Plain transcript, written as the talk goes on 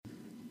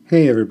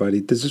Hey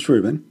everybody, this is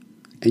Ruben,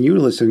 and you're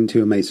listening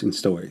to Amazing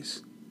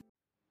Stories.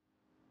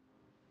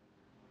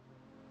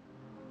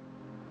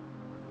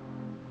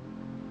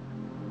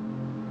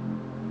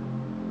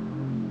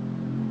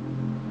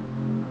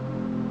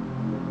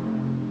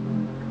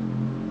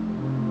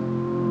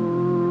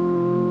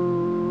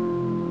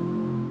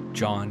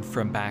 John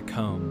from Back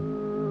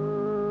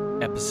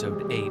Home,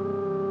 Episode 8,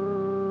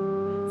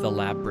 The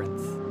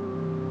Labyrinth.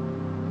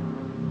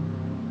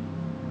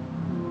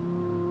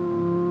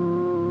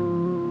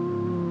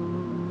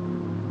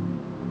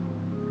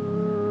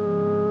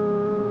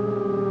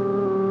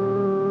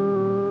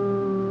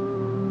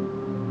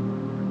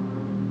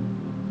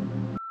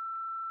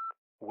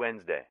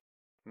 Wednesday,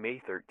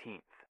 May 13th,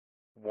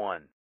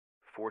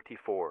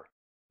 1:44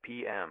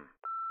 p.m.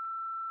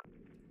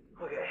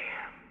 Okay,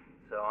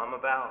 so I'm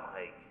about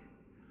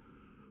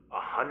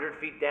 100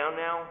 feet down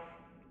now.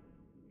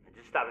 I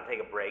just stopped to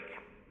take a break.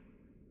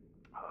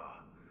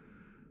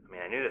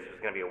 I knew this was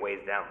gonna be a ways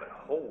down, but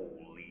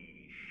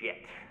holy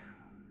shit.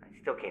 I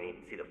still can't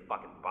even see the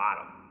fucking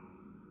bottom.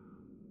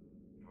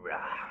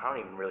 I don't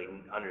even really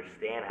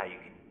understand how you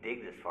can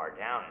dig this far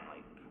down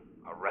in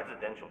a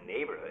residential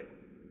neighborhood.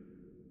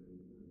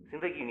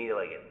 Seems like you need an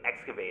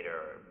excavator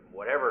or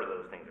whatever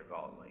those things are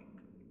called.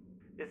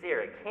 This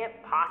area can't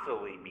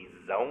possibly be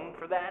zoned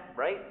for that,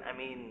 right?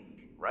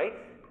 Right?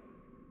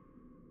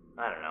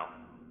 I don't know.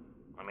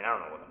 I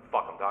don't know what the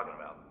fuck I'm talking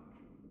about.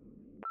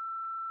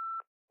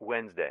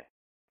 Wednesday,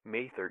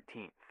 May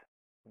 13th,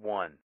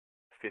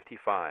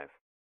 1:55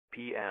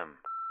 p.m.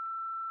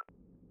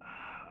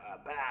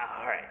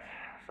 Alright,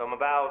 so I'm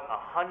about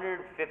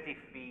 150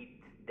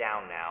 feet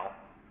down now,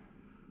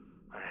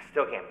 and I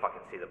still can't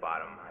fucking see the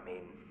bottom.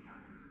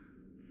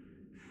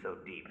 It's so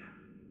deep.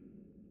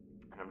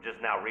 And I'm just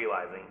now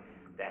realizing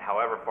that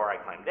however far I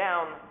climb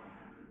down,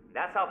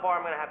 that's how far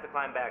I'm gonna have to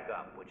climb back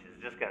up, which is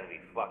just gonna be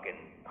fucking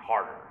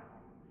harder.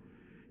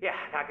 Yeah,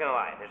 not gonna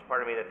lie, there's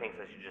part of me that thinks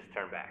I should just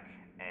turn back.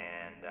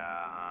 And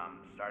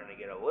I'm starting to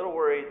get a little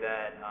worried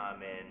that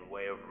I'm in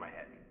way over my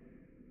head.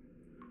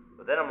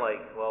 But then I'm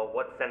like, well,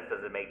 what sense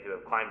does it make to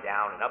have climbed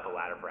down and up a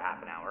ladder for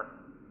half an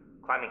hour?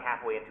 Climbing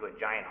halfway into a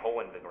giant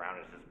hole into the ground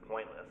is just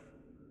pointless.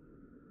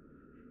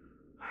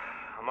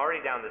 I'm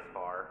already down this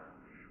far.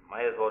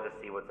 Might as well just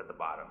see what's at the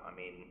bottom.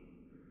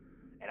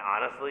 And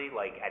honestly,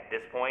 at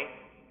this point,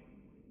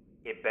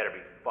 it better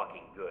be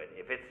fucking good.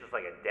 If it's just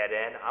a dead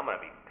end, I'm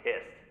gonna be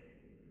pissed.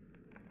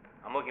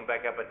 I'm looking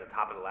back up at the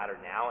top of the ladder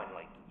now, and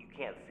you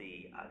can't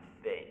see a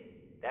thing.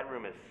 That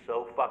room is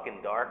so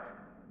fucking dark.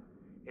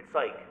 It's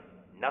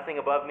nothing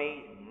above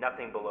me,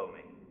 nothing below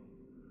me.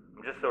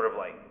 I'm just sort of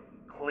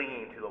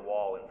clinging to the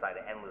wall inside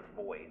an endless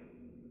void.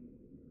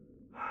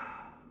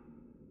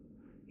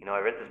 I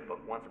read this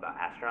book once about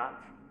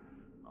astronauts.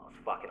 Oh, it's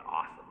fucking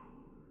awesome.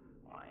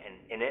 And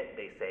in it,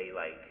 they say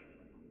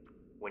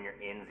when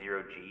you're in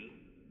 0G,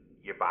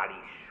 your body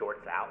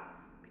shorts out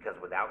because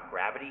without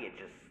gravity, it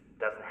just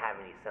doesn't have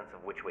any sense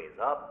of which way is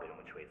up and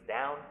which way is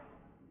down.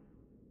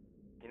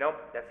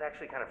 That's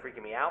actually kind of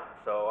freaking me out,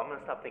 so I'm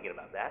gonna stop thinking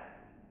about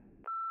that.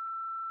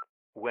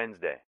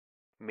 Wednesday,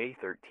 May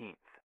 13th,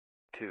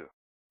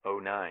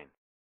 2:09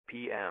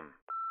 p.m.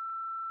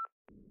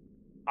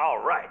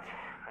 Alright,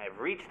 I've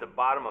reached the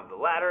bottom of the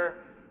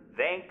ladder.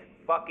 Thank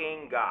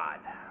fucking God.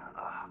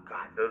 Oh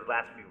God, those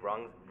last few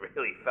rungs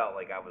really felt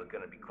like I was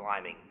gonna be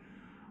climbing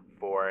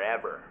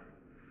forever.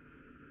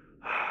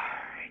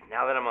 Alright,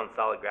 now that I'm on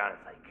solid ground,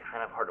 it's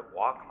kind of hard to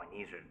walk. My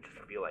knees just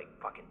feel like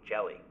fucking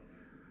jelly.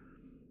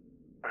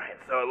 Alright,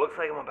 so it looks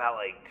like I'm about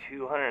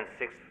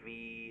 206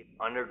 feet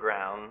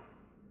underground.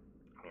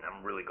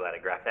 I'm really glad I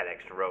grabbed that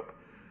extra rope.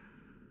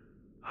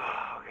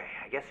 Okay,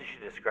 I guess I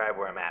should describe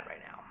where I'm at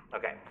right now.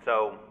 Okay,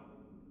 so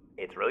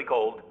it's really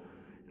cold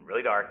and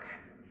really dark,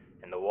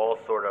 and the walls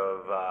sort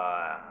of,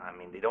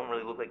 they don't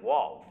really look like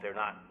walls. They're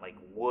not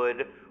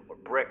wood or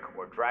brick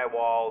or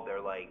drywall. They're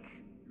I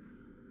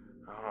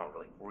don't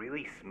know,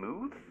 really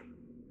smooth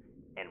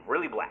and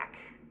really black.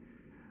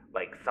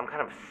 Some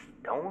kind of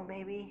stone,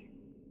 maybe?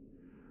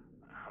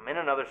 I'm in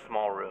another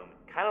small room.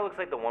 Kind of looks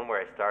like the one where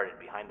I started,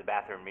 behind the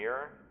bathroom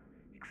mirror.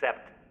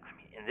 Except,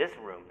 in this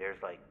room, there's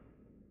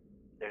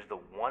the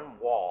one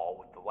wall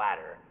with the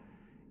ladder,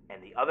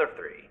 and the other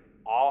three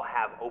all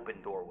have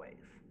open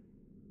doorways.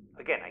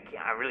 Again,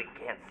 I really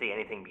can't see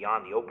anything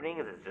beyond the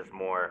openings. It's just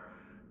more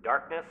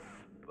darkness.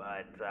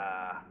 But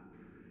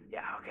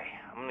yeah, okay.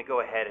 I'm gonna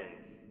go ahead and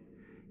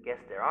guess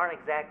there aren't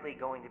exactly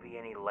going to be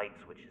any light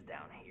switches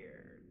down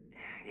here.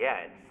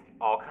 Yeah, it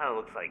all kind of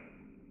looks like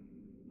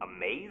a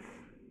maze.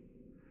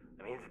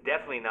 It's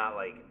definitely not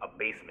a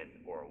basement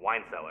or a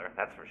wine cellar,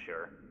 that's for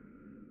sure.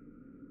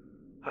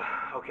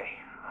 Okay,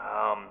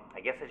 I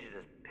guess I should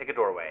just pick a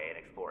doorway and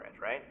explore it,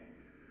 right?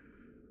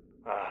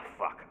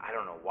 Fuck, I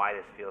don't know why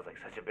this feels like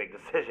such a big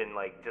decision,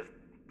 just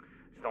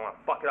don't want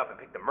to fuck it up and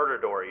pick the murder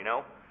door,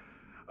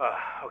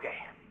 Okay,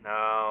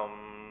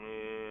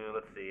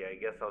 let's see, I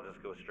guess I'll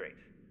just go straight.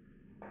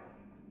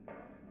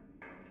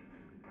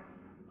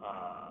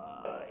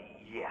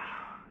 Yeah,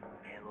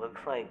 it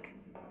looks like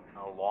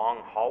a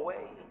long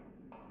hallway.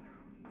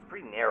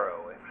 pretty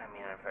narrow. If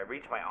I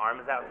reach my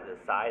arms out to the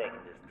side, I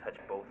can just touch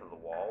both of the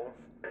walls.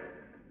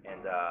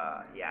 And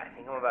yeah, I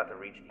think I'm about to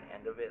reach the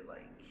end of it,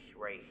 like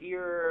right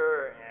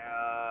here.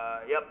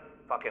 Yep,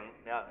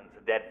 it's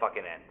a dead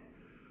fucking end.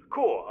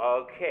 Cool.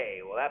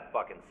 Okay, well that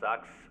fucking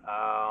sucks.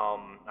 All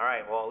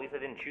right. Well, at least I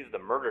didn't choose the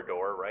murder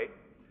door, right?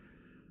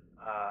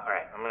 All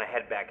right. I'm gonna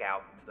head back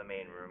out to the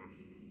main room.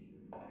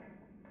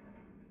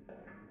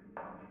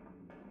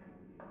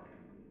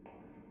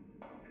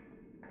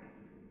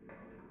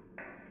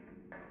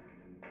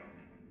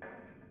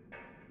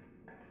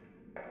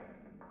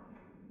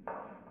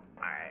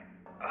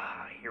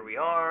 Here we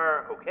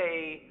are.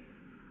 Okay.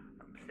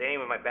 I'm standing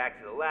with my back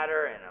to the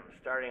ladder, and I'm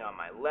starting on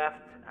my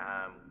left.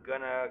 I'm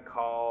gonna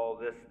call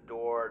this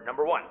door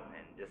number 1,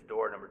 and this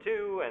door number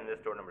 2, and this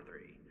door number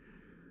 3.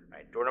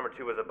 Alright, door number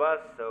 2 was a bus,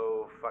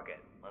 so fuck it.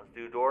 Let's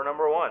do door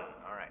number 1.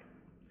 Alright.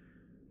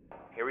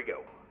 Here we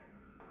go.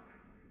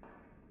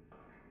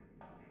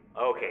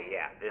 Okay,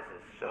 yeah, this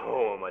is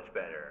so much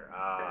better.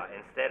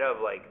 Instead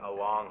of like a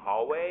long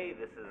hallway,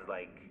 this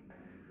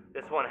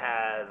one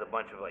has a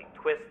bunch of like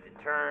twists and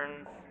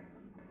turns.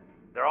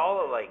 They're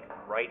all at like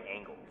right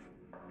angles.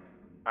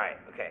 Alright,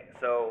 okay,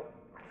 so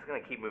I'm just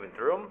gonna keep moving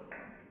through them.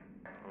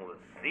 And we'll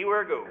see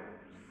where it goes.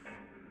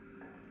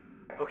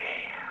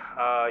 Okay,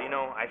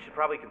 I should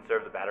probably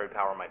conserve the battery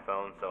power on my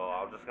phone, so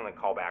I'm just gonna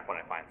call back when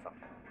I find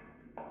something.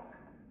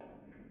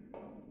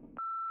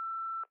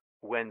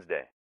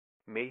 Wednesday,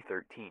 May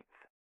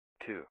 13th,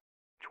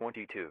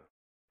 2:22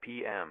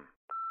 p.m.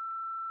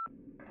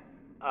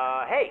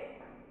 Hey,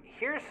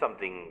 here's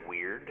something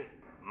weird.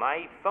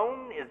 My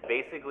phone is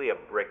basically a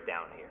brick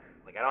down here.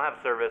 Like, I don't have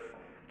service.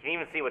 You can't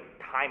even see what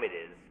time it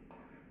is.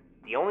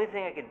 The only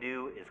thing I can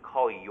do is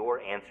call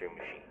your answering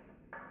machine.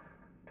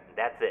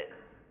 That's it.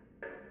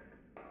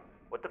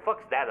 What the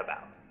fuck's that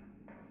about?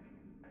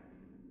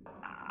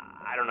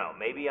 I don't know.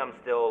 Maybe I'm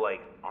still,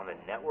 like, on the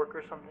network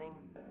or something?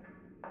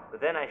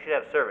 But then I should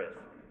have service,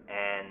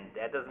 and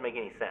that doesn't make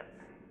any sense.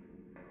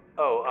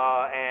 Oh,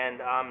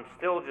 and I'm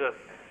still just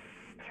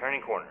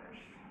turning corners,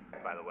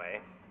 by the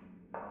way.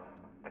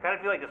 I kind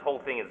of feel like this whole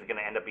thing is going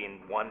to end up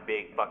being one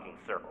big fucking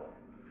circle.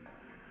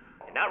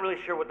 And not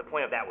really sure what the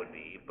point of that would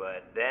be,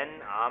 but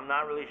then I'm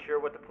not really sure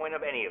what the point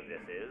of any of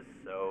this is,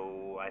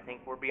 so I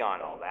think we're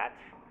beyond all that.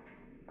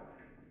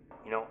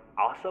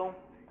 Also,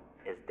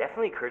 it's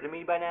definitely occurred to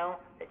me by now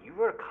that you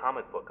wrote a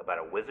comic book about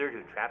a wizard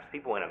who traps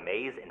people in a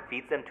maze and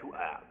feeds them to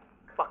a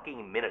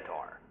fucking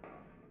minotaur.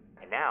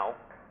 And now,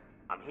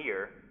 I'm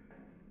here,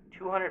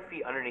 200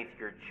 feet underneath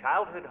your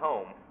childhood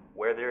home,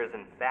 where there is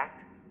in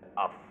fact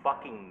a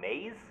fucking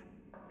maze?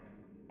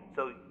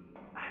 So,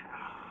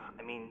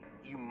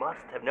 you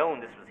must have known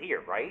this was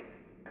here, right?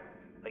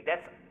 Like,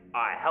 that's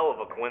a hell of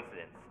a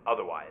coincidence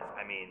otherwise.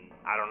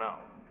 I don't know.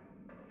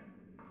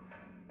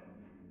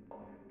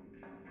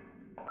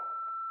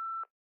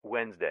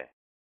 Wednesday,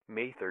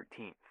 May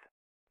 13th,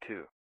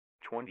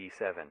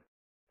 2:27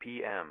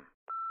 p.m.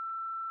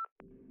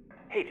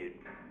 Hey, dude,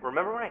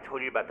 remember when I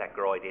told you about that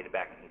girl I dated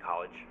back in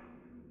college?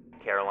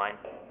 Caroline?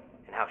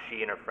 And how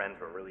she and her friends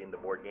were really into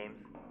board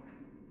games?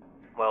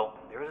 Well,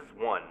 there was this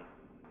one,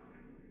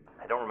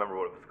 I don't remember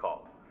what it was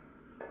called,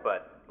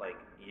 but,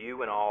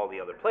 you and all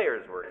the other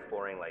players were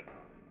exploring,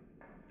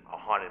 a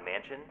haunted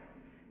mansion,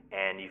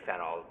 and you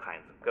found all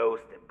kinds of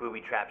ghosts and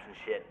booby traps and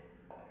shit.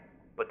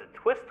 But the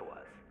twist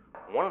was,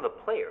 one of the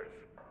players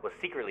was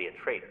secretly a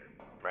traitor,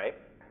 right?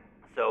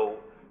 So,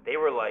 they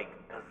were,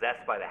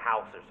 possessed by the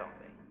house or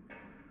something.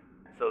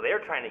 So they're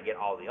trying to get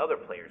all the other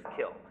players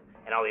killed,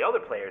 and all the other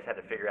players had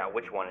to figure out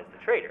which one is the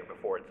traitor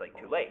before it's,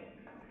 too late.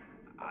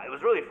 It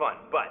was really fun,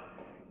 but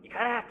you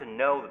kind of have to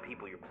know the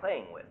people you're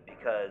playing with,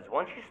 because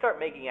once you start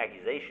making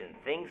accusations,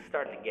 things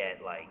start to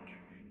get,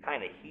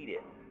 kind of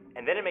heated.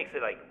 And then it makes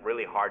it,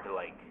 really hard to,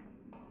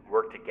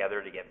 work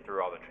together to get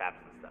through all the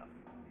traps and stuff.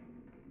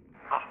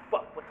 Ah,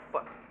 fuck, what the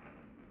fuck?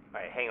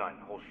 Alright, hang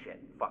on, oh shit,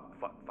 fuck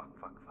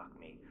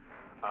me.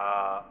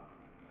 I'm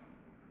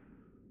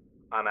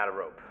out of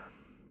rope.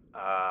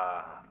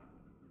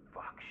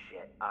 Fuck,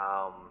 shit.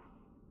 I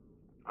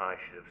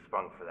should have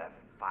sprung for that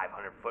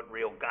 500-foot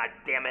reel, god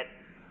damn it.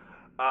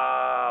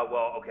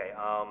 Well, okay,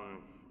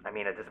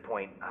 at this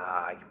point,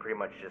 I can pretty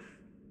much just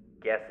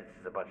guess it's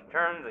just a bunch of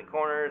turns and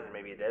corners and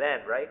maybe a dead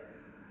end, right?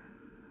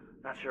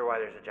 Not sure why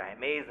there's a giant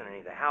maze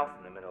underneath a house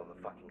in the middle of the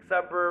fucking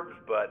suburbs,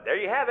 but there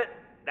you have it.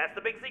 That's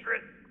the big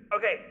secret.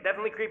 Okay,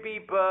 definitely creepy,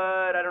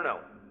 but I don't know.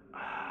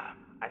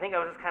 I think I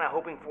was just kind of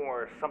hoping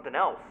for something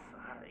else.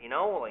 I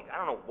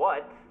don't know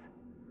what.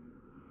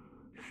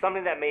 Just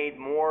something that made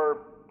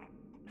more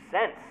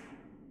sense.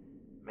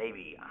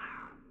 Maybe.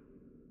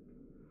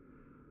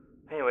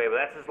 Anyway, but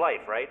that's his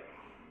life, right?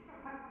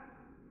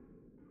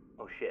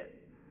 Oh shit.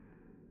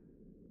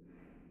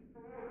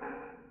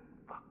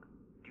 Fuck.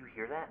 Do you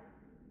hear that?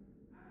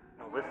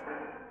 No, listen.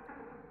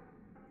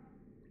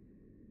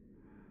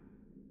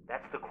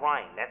 That's the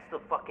crying. That's the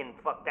fucking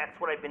fuck. That's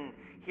what I've been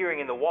hearing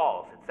in the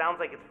walls. It sounds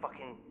like it's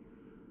fucking.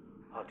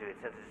 Oh, dude, it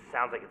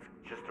sounds like it's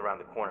just around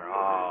the corner.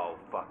 Oh,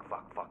 fuck.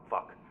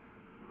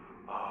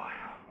 Oh,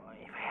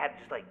 if I had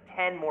just like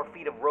 10 more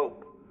feet of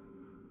rope.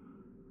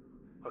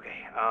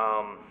 Okay,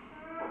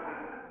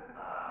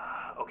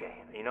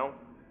 okay, you know,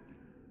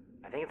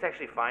 I think it's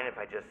actually fine if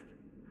I just,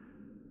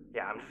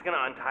 I'm just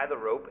gonna untie the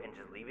rope and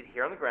just leave it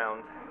here on the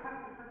ground.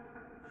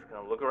 Just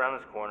gonna look around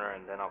this corner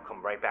and then I'll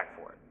come right back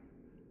for it.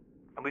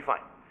 I'll be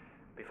fine.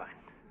 Be fine.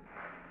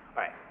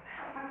 Alright.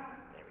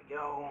 There we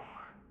go.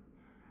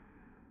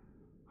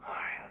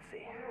 Alright, let's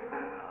see.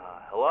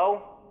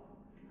 Hello?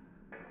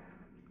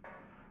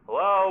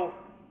 Hello?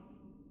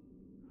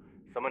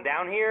 Someone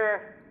down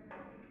here?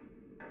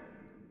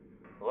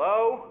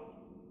 Hello?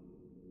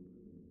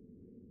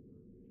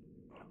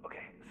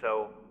 Okay,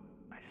 so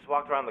I just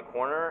walked around the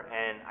corner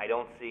and I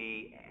don't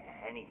see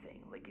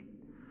anything. Like, it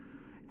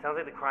sounds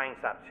like the crying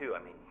stopped too. I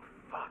mean,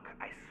 fuck.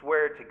 I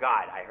swear to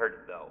God I heard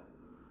it though.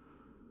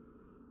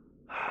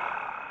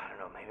 I don't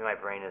know, maybe my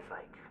brain is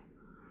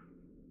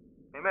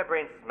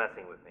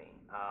messing with me.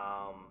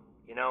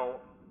 You know,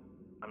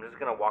 I'm just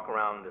gonna walk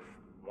around this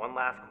one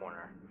last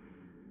corner,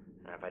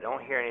 and if I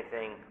don't hear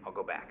anything, I'll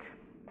go back.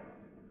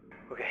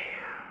 Okay,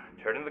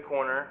 turn in the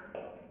corner.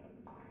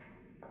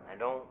 I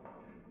don't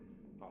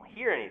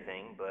hear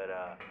anything, but,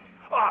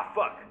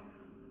 fuck!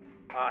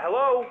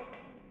 Hello?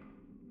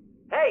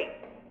 Hey!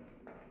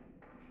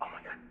 Oh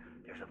my God,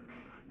 there's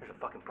a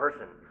fucking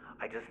person.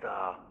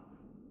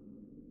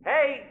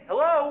 Hey,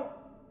 hello?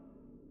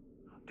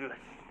 Dude,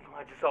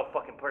 I just saw a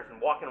fucking person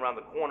walking around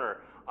the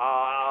corner.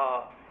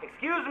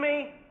 Excuse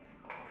me?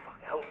 Oh, fuck.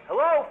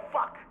 Hello?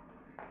 Fuck.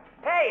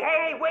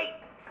 Hey, wait.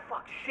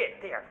 Fuck, shit,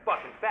 they are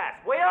fucking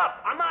fast. Wait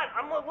up.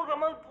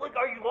 Look,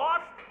 are you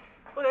lost?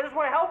 Look, I just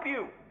want to help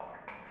you.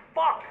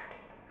 Fuck.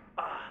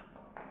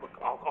 Look,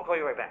 I'll call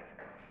you right back.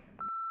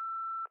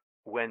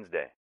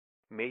 Wednesday,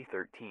 May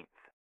 13th,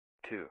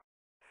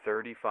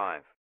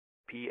 2:35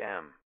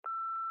 p.m.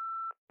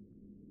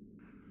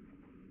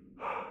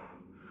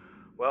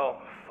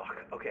 Well, fuck.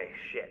 Okay,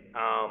 shit.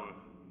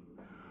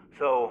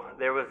 So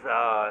there was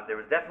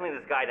definitely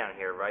this guy down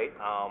here, right?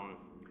 I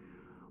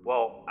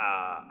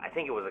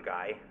think it was a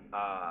guy.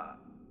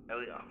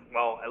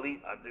 At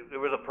least there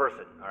was a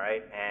person, all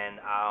right? And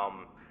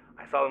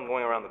I saw them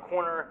going around the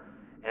corner,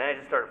 and I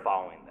just started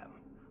following them.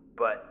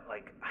 But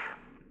like,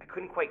 I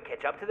couldn't quite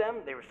catch up to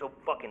them. They were so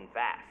fucking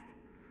fast.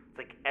 It's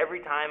like every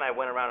time I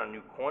went around a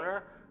new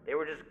corner, they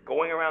were just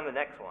going around the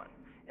next one.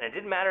 And it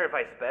didn't matter if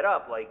I sped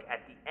up, like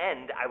at the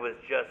end I was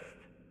just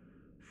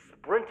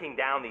sprinting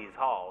down these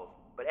halls,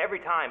 but every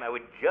time I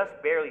would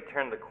just barely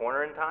turn the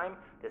corner in time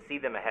to see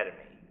them ahead of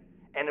me.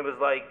 And it was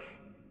like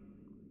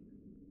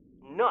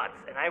nuts,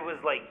 and I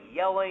was like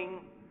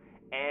yelling,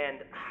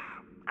 and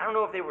I don't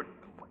know if they were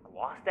like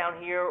lost down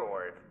here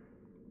or if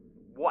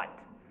what,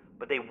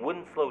 but they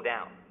wouldn't slow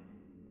down.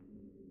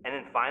 And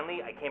then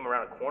finally I came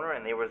around a corner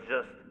and there was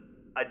just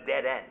a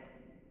dead end,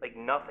 like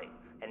nothing,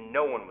 and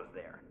no one was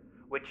there,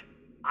 which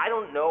I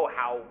don't know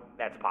how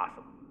that's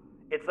possible.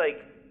 It's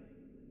like,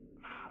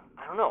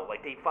 I don't know,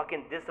 like they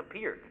fucking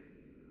disappeared.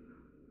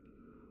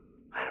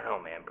 I don't know,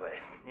 man, but,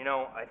 you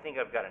know, I think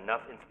I've got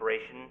enough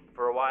inspiration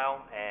for a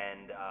while,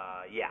 and,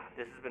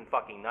 this has been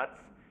fucking nuts,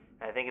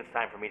 and I think it's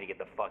time for me to get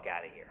the fuck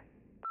out of here.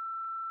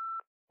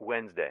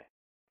 Wednesday,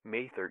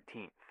 May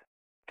 13th,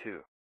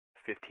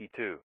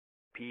 2:52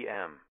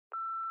 p.m.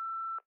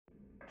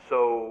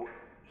 So,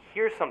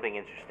 here's something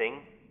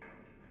interesting.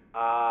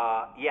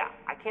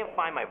 I can't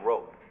find my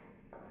rope.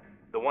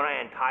 The one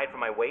I untied from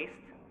my waist?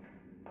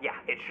 Yeah,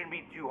 it shouldn't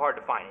be too hard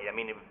to find it. I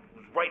mean, it was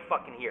right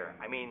fucking here.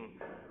 I mean,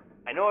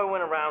 I know I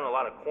went around a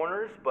lot of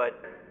corners,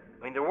 but,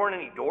 I mean, there weren't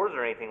any doors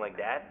or anything like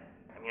that.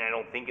 I mean, I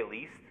don't think at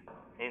least.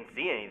 I didn't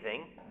see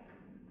anything.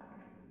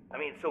 I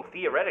mean, so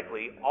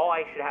theoretically, all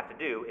I should have to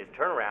do is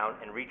turn around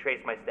and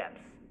retrace my steps.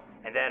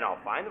 And then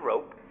I'll find the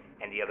rope,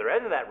 and the other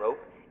end of that rope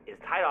is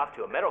tied off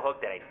to a metal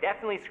hook that I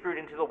definitely screwed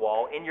into the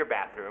wall in your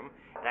bathroom,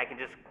 and I can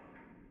just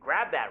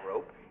grab that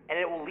rope, and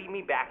it will lead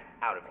me back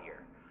out of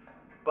here.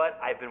 But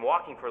I've been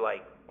walking for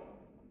like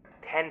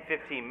 10,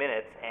 15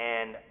 minutes,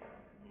 and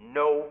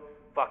no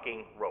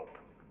fucking rope.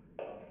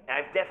 And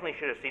I definitely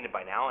should have seen it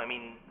by now. I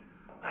mean,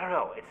 I don't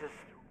know, it's just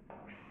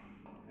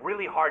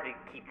really hard to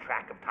keep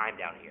track of time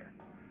down here.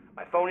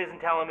 My phone isn't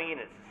telling me,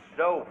 and it's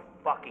so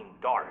fucking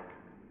dark.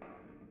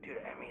 Dude,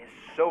 I mean,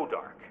 it's so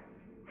dark.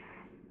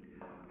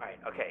 Alright,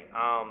 okay,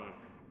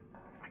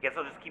 I guess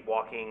I'll just keep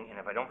walking, and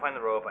if I don't find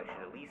the rope, I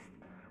should at least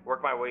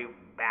work my way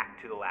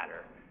back to the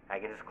ladder. I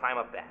can just climb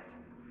up that.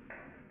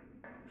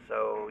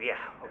 So, yeah,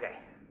 okay.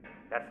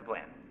 That's the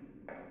plan.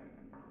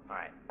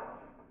 Alright.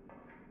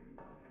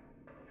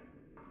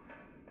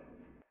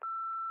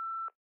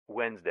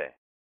 Wednesday,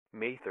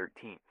 May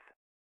 13th,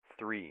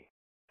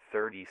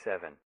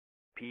 3:37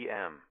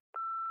 p.m.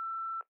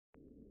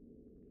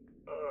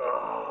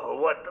 Oh,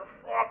 what the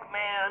fuck,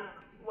 man?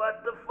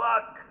 What the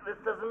fuck? This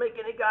doesn't make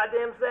any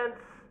goddamn sense.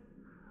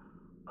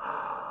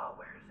 Oh,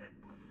 where is it?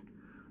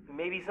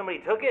 Maybe somebody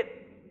took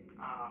it?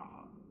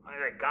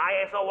 That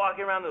guy I saw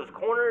walking around those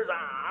corners?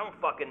 I don't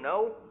fucking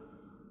know.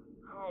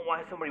 I don't know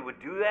why somebody would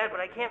do that,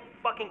 but I can't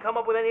fucking come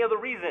up with any other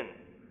reason.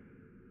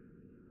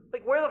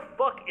 Like, where the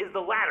fuck is the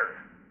ladder?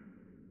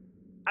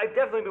 I've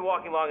definitely been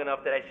walking long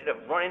enough that I should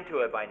have run into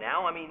it by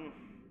now. I mean,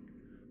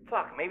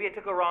 fuck, maybe I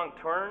took a wrong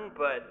turn,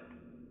 but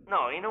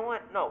no, you know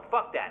what? No,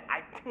 fuck that.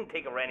 I didn't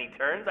take any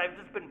turns. I've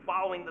just been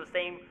following the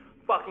same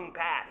fucking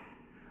path.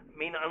 I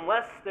mean,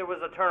 unless there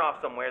was a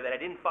turnoff somewhere that I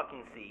didn't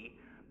fucking see,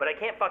 but I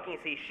can't fucking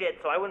see shit,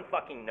 so I wouldn't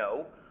fucking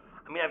know.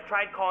 I mean, I've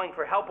tried calling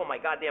for help on my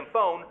goddamn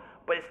phone,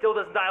 but it still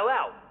doesn't dial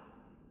out.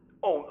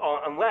 Oh,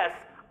 unless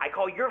I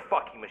call your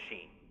fucking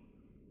machine.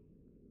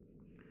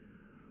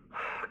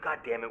 God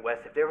damn it, Wes,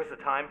 if there was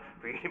a time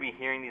for you to be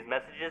hearing these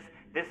messages,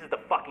 this is the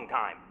fucking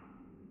time.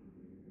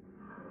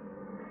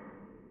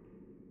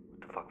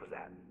 What the fuck was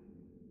that?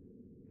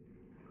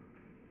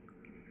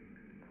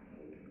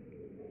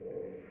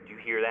 Do you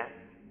hear that?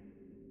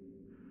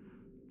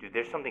 Dude,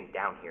 there's something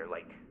down here,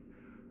 like,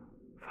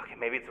 fucking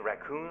maybe it's a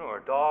raccoon or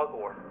a dog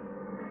or...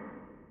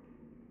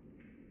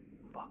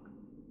 Fuck.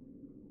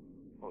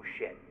 Oh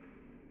shit.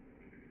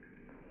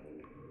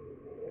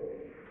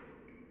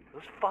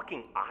 Those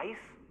fucking eyes?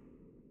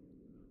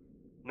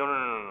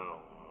 No.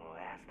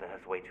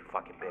 That's way too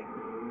fucking big.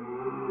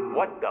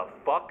 What the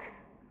fuck?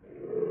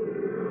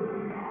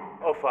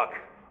 Oh fuck.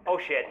 Oh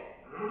shit.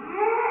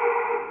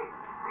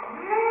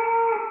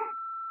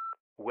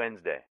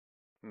 Wednesday,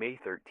 May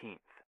 13th,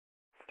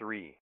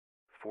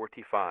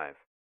 3:45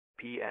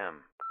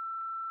 p.m.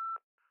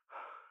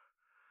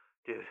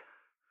 Dude,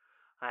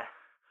 I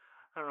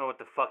don't know what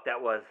the fuck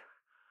that was,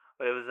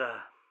 but it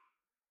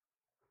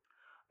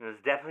was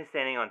definitely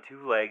standing on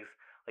two legs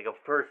like a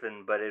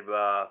person, but it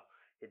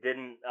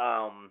didn't,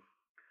 I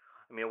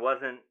mean, it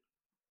wasn't,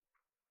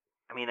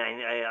 I mean,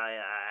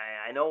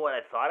 I know what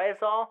I thought I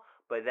saw,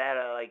 but that,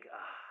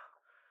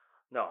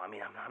 no, I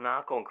mean, I'm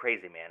not going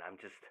crazy, man. I'm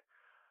just,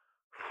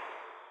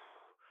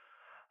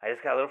 I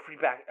just got a little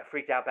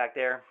freaked out back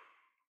there.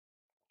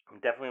 I'm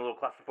definitely a little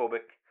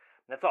claustrophobic.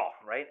 That's all,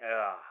 right?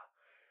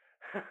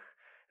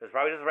 It was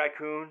probably just a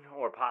raccoon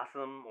or a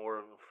possum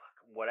or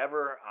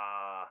whatever.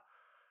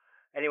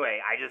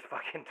 Anyway, I just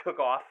fucking took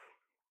off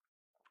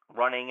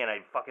running, and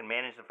I fucking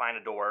managed to find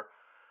a door,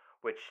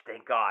 which,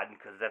 thank God,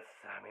 because that's,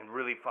 I mean,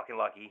 really fucking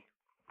lucky.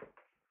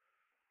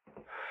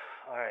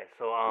 Alright,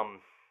 so,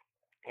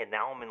 and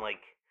now I'm in,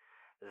 like,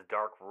 this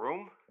dark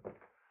room.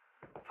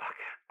 Fuck,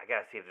 I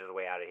gotta see if there's a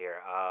way out of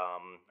here.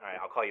 Alright,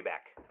 I'll call you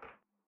back.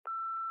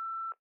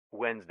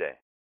 Wednesday,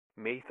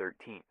 May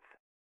 13th,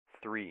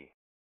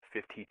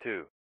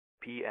 3:52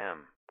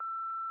 p.m.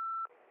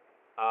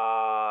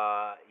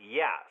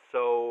 Yeah,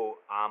 so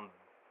I'm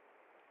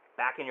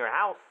back in your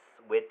house,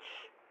 which,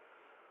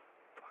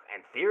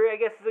 in theory, I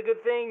guess is a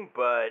good thing,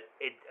 but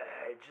it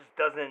just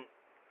doesn't,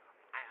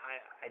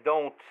 I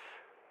don't,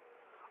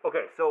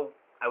 okay, so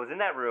I was in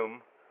that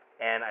room,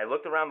 and I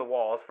looked around the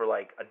walls for,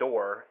 like, a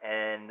door,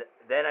 and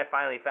then I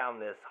finally found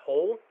this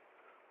hole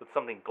with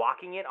something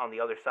blocking it on the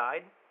other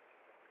side,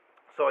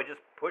 so I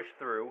just pushed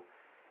through,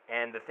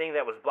 and the thing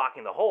that was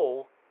blocking the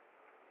hole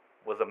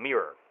was a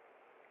mirror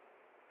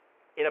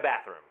in a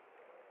bathroom.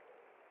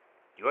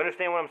 Do you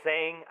understand what I'm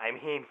saying? I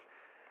mean,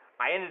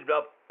 I ended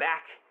up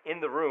back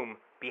in the room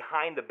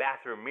behind the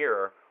bathroom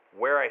mirror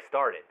where I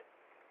started.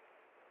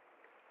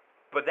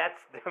 But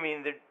that's, I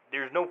mean,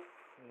 there's no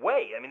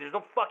way. I mean, there's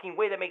no fucking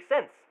way that makes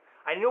sense.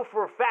 I know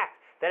for a fact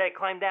that I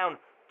climbed down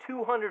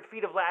 200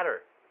 feet of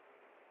ladder.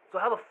 So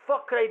how the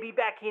fuck could I be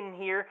back in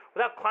here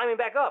without climbing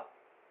back up?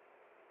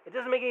 It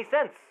doesn't make any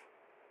sense.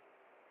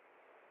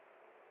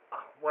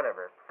 Oh,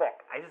 whatever.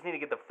 Fuck. I just need to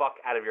get the fuck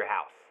out of your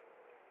house.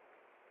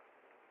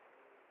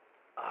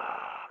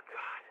 Oh,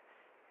 God.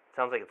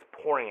 Sounds like it's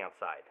pouring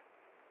outside.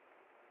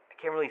 I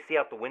can't really see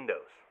out the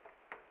windows.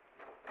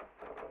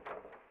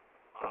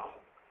 Oh,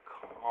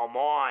 come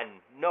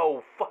on.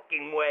 No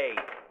fucking way.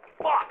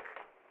 Fuck.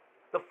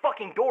 The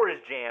fucking door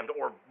is jammed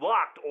or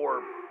locked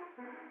or...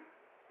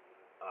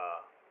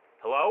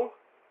 hello?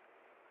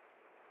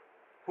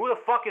 Who the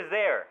fuck is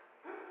there?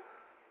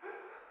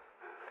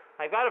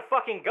 I got a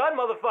fucking gun,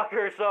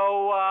 motherfucker,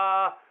 so,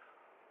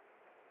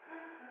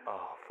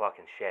 Oh,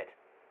 fucking shit.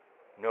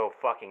 No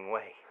fucking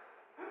way.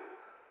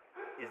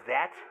 Is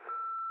that...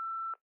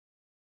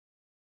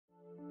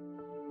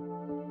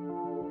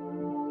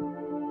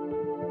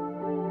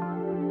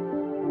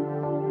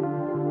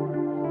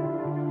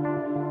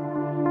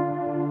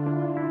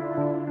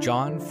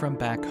 John from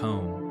Back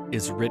Home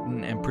is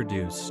written and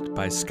produced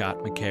by Scott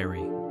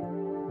McCary,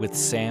 with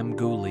Sam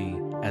Gooley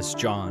as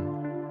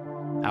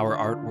John. Our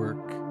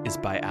artwork is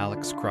by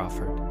Alex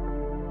Crawford.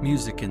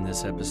 Music in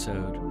this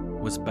episode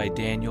was by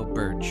Daniel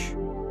Birch,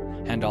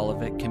 and all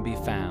of it can be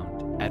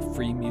found at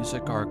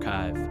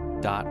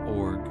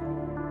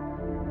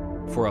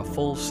freemusicarchive.org. For a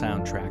full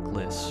soundtrack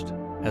list,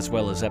 as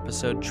well as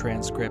episode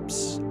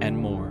transcripts and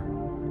more,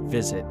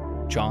 visit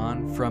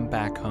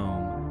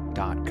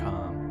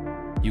johnfrombackhome.com.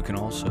 You can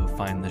also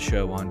find the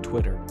show on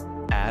Twitter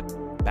at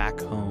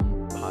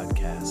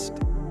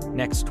BackHomePodcast.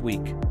 Next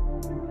week,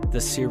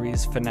 the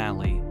series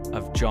finale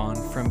of John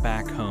from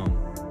Back Home,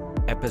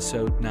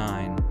 Episode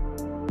 9,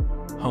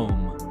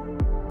 Home.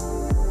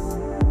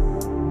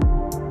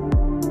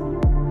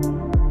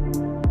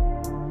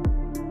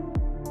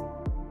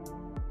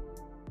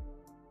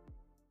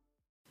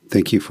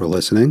 Thank you for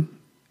listening,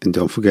 and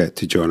don't forget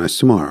to join us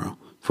tomorrow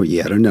for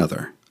yet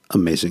another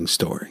amazing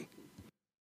story.